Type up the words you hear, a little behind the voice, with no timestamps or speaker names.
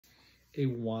a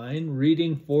wine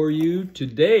reading for you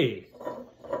today.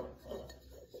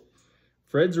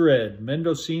 Fred's Red,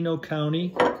 Mendocino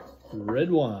County, red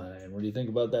wine. What do you think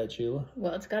about that, Sheila?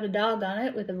 Well, it's got a dog on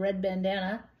it with a red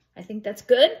bandana. I think that's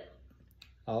good.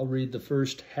 I'll read the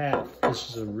first half. This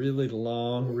is a really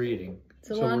long reading.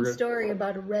 It's a long story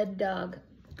about a red dog.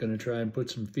 Going to try and put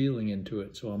some feeling into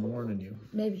it, so I'm warning you.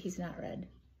 Maybe he's not red.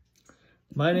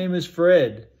 My name is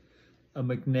Fred, a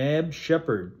McNabb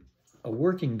Shepherd, a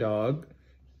working dog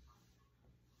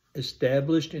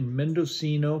established in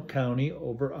Mendocino County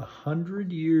over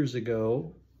 100 years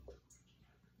ago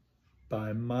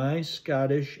by my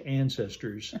Scottish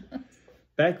ancestors.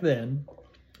 Back then,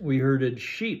 we herded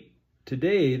sheep.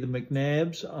 Today, the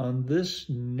McNabbs on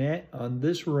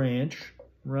this ranch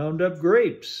round up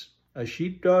grapes. A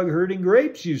sheepdog herding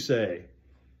grapes, you say?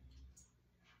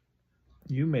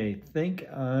 You may think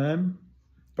I'm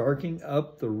barking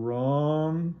up the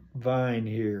wrong vine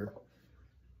here,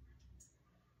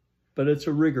 but it's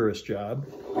a rigorous job.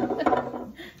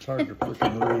 It's hard to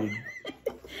freaking read.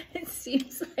 It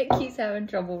seems like he's having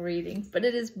trouble reading, but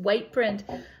it is white print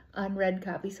on red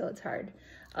copy, so it's hard.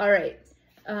 All right,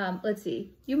 let's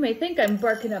see. You may think I'm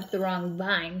barking up the wrong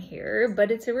vine here, but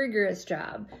it's a rigorous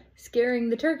job. Scaring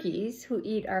the turkeys who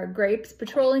eat our grapes,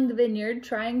 patrolling the vineyard,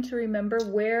 trying to remember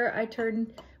where I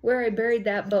buried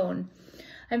that bone.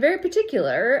 I'm very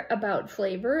particular about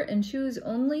flavor and choose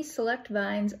only select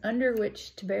vines under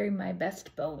which to bury my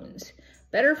best bones.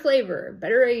 Better flavor,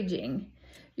 better aging.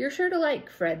 You're sure to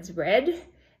like Fred's Red,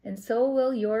 and so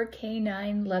will your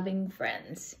canine-loving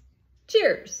friends.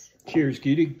 Cheers. Cheers,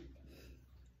 Kitty.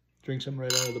 Drink some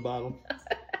right out of the bottle.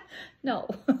 No.